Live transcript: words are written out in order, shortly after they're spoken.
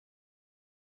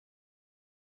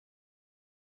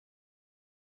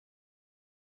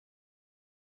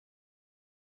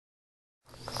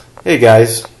Hey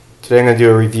guys, today I'm going to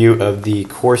do a review of the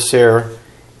Corsair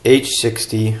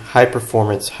H60 high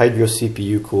performance hydro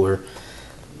CPU cooler.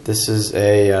 This is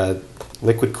a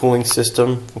liquid cooling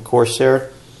system from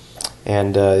Corsair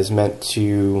and is meant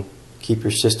to keep your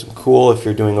system cool if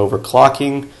you're doing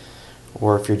overclocking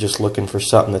or if you're just looking for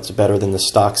something that's better than the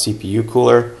stock CPU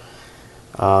cooler.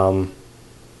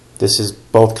 This is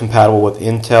both compatible with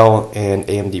Intel and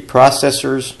AMD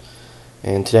processors,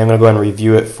 and today I'm going to go ahead and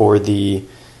review it for the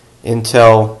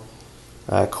Intel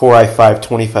Core i5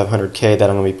 2500K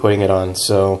that I'm going to be putting it on.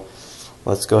 So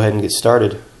let's go ahead and get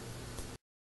started.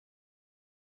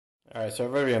 Alright, so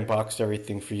I've already unboxed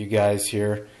everything for you guys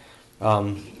here.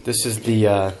 This is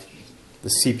the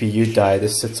CPU die.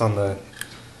 This sits on the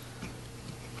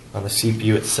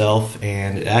CPU itself,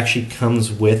 and it actually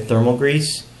comes with thermal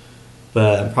grease,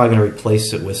 but I'm probably going to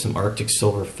replace it with some Arctic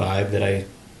Silver 5 that I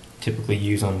typically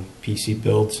use on PC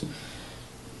builds.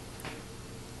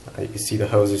 You can see the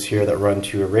hoses here that run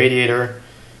to a radiator.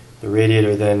 The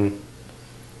radiator then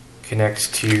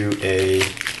connects to a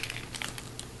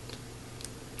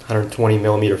 120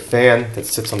 millimeter fan that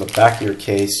sits on the back of your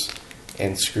case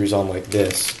and screws on like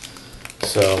this.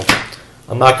 So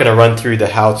I'm not going to run through the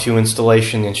how-to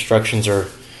installation. The instructions are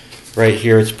right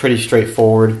here. It's pretty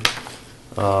straightforward.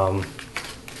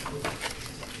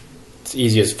 It's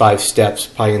easy as 5 steps.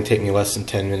 Probably going to take me less than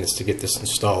 10 minutes to get this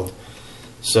installed.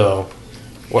 So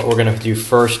what we're going to do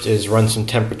first is run some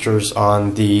temperatures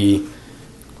on the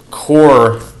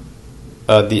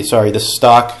the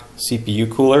stock CPU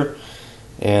cooler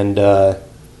and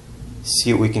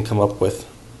see what we can come up with.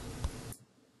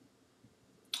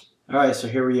 Alright, so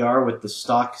here we are with the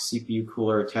stock CPU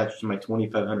cooler attached to my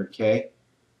 2500K.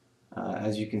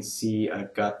 As you can see,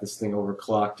 I've got this thing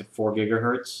overclocked to 4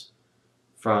 gigahertz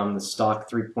from the stock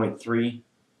 3.3,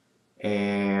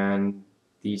 and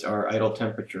these are idle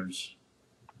temperatures.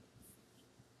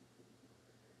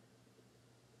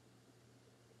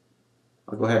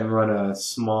 I'll go ahead and run a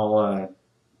small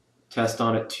test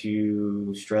on it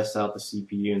to stress out the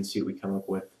CPU and see what we come up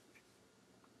with.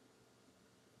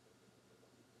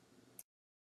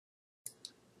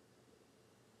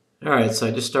 Alright, so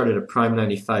I just started a Prime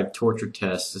 95 torture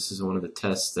test. This is one of the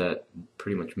tests that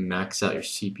pretty much max out your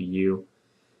CPU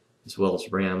as well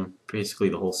as RAM, basically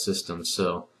the whole system.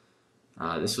 So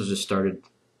this was just started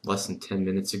less than 10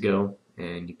 minutes ago,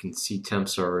 and you can see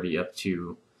temps are already up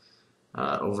to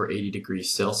over 80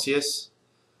 degrees Celsius.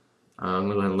 I'm going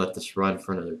to go ahead and let this run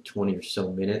for another 20 or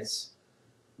so minutes.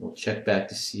 We'll check back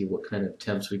to see what kind of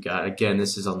temps we got. Again,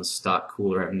 this is on the stock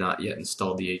cooler. I have not yet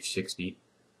installed the H60.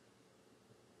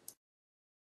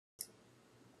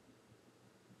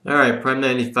 Alright, Prime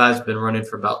 95 has been running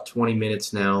for about 20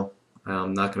 minutes now.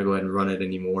 I'm not going to go ahead and run it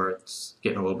anymore. It's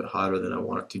getting a little bit hotter than I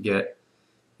want it to get.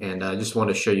 And I just want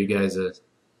to show you guys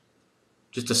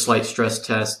just a slight stress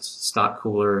test, stock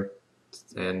cooler,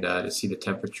 and to see the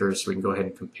temperature, so we can go ahead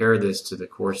and compare this to the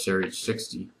Corsair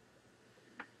H60.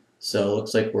 So it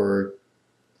looks like we're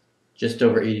just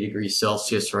over 80 degrees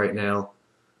Celsius right now,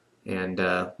 and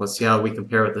let's see how we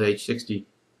compare with the H60.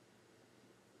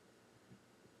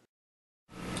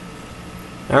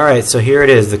 Alright, so here it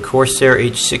is, the Corsair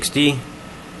H60.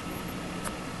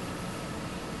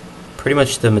 Pretty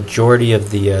much the majority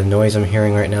of the noise I'm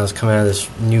hearing right now is coming out of this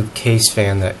new case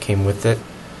fan that came with it.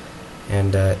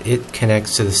 And it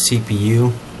connects to the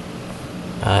CPU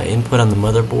input on the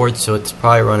motherboard, so it's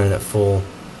probably running at full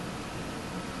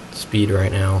speed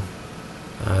right now.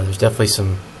 There's definitely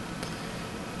some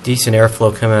decent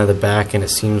airflow coming out of the back, and it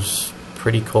seems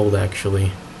pretty cold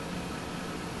actually.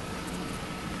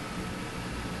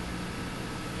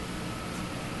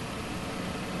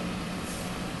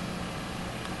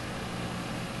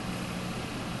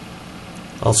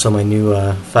 Also, my new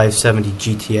 570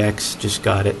 GTX, just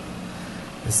got it.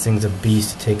 This thing's a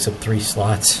beast. It takes up 3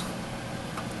 slots.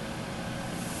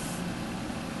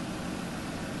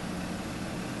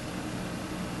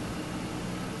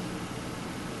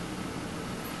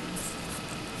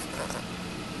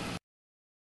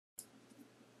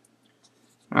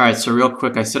 Alright, so real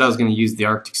quick, I said I was going to use the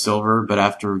Arctic Silver, but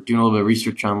after doing a little bit of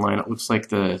research online, it looks like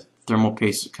the thermal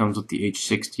paste that comes with the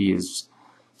H60 is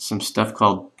some stuff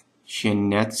called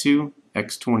Shin-Etsu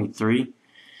X23.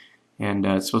 And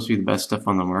it's supposed to be the best stuff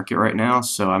on the market right now,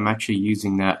 so I'm actually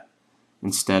using that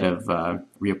instead of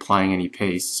reapplying any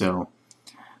paste. So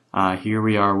here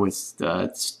we are with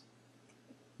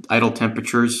idle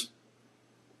temperatures.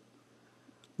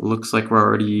 Looks like we're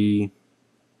already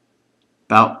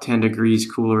about 10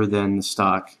 degrees cooler than the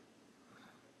stock.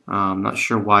 I'm not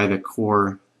sure why the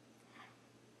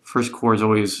first core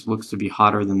always looks to be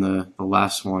hotter than the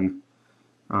last one.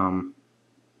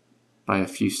 But by a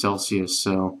few Celsius.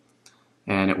 So,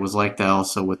 and it was like that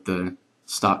also with the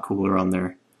stock cooler on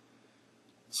there.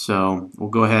 So we'll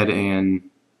go ahead and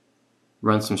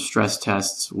run some stress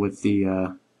tests with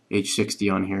the H60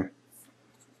 on here.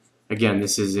 Again,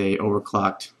 this is a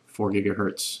overclocked 4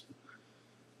 gigahertz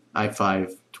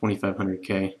i5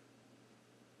 2500K.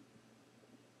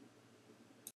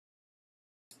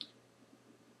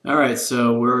 Alright,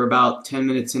 so we're about 10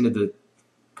 minutes into the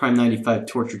Prime 95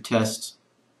 torture test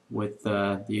with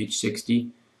the H60,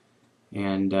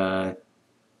 and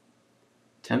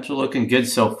temps are looking good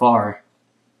so far.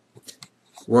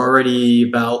 We're already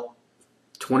about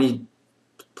 20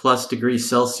 plus degrees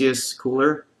Celsius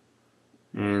cooler,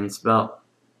 and it's about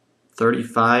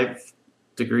 35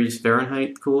 degrees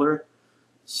Fahrenheit cooler.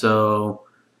 So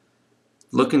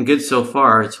looking good so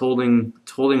far. It's holding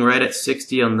right at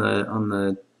 60 on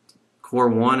the core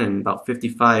 1 and about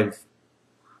 55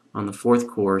 on the 4th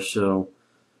core. So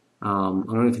I'm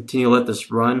going to continue to let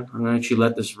this run. I'm going to actually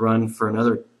let this run for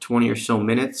another 20 or so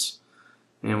minutes,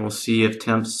 and we'll see if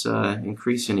temps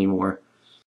increase anymore.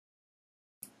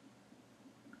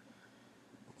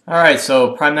 Alright,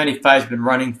 so Prime 95 has been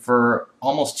running for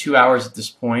almost 2 hours at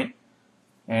this point,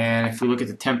 and if we look at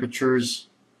the temperatures,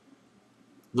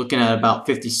 looking at about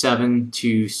 57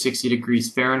 to 60 degrees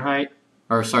Fahrenheit,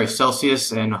 or sorry,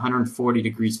 Celsius, and 140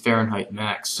 degrees Fahrenheit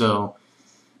max. So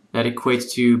that equates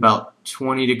to about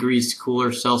 20 degrees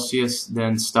cooler Celsius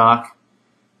than stock,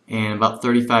 and about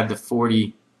 35 to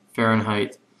 40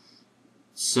 Fahrenheit.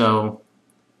 So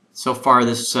far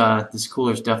this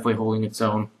cooler is definitely holding its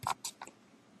own.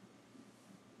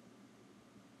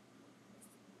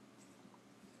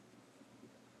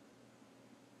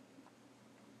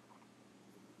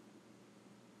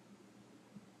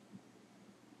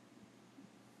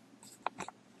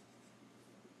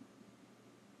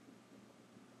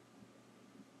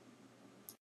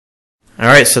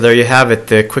 Alright, so there you have it,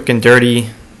 the quick and dirty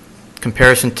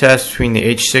comparison test between the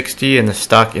H60 and the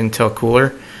stock Intel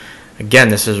cooler. Again,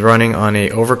 this is running on a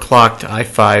overclocked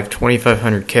i5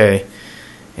 2500K,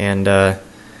 and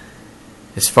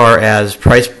as far as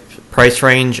price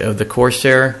range of the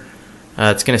Corsair,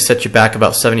 it's going to set you back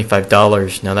about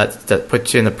 $75. Now that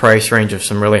puts you in the price range of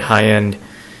some really high-end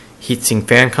heatsink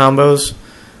fan combos.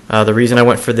 The reason I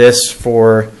went for this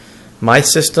for my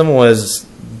system was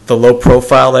the low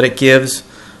profile that it gives.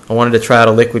 I wanted to try out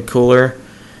a liquid cooler,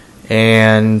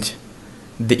 and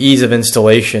the ease of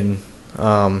installation.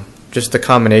 Just the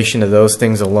combination of those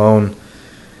things alone,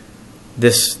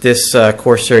 this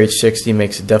Corsair H60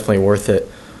 makes it definitely worth it.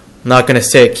 I'm not going to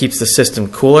say it keeps the system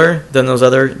cooler than those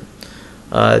other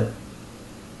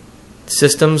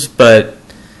systems, but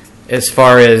as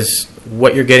far as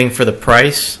what you're getting for the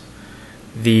price,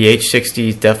 the H60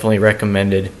 is definitely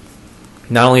recommended.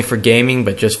 Not only for gaming,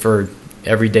 but just for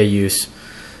everyday use.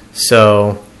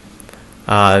 So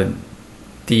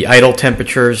the idle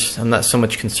temperatures, I'm not so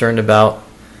much concerned about.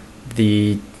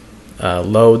 The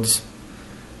loads,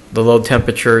 the load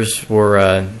temperatures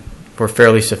were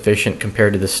fairly sufficient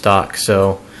compared to the stock.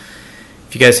 So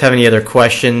if you guys have any other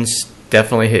questions,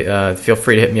 definitely feel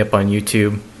free to hit me up on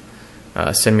YouTube.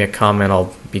 Send me a comment.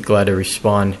 I'll be glad to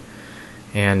respond.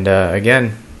 And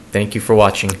again, thank you for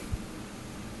watching.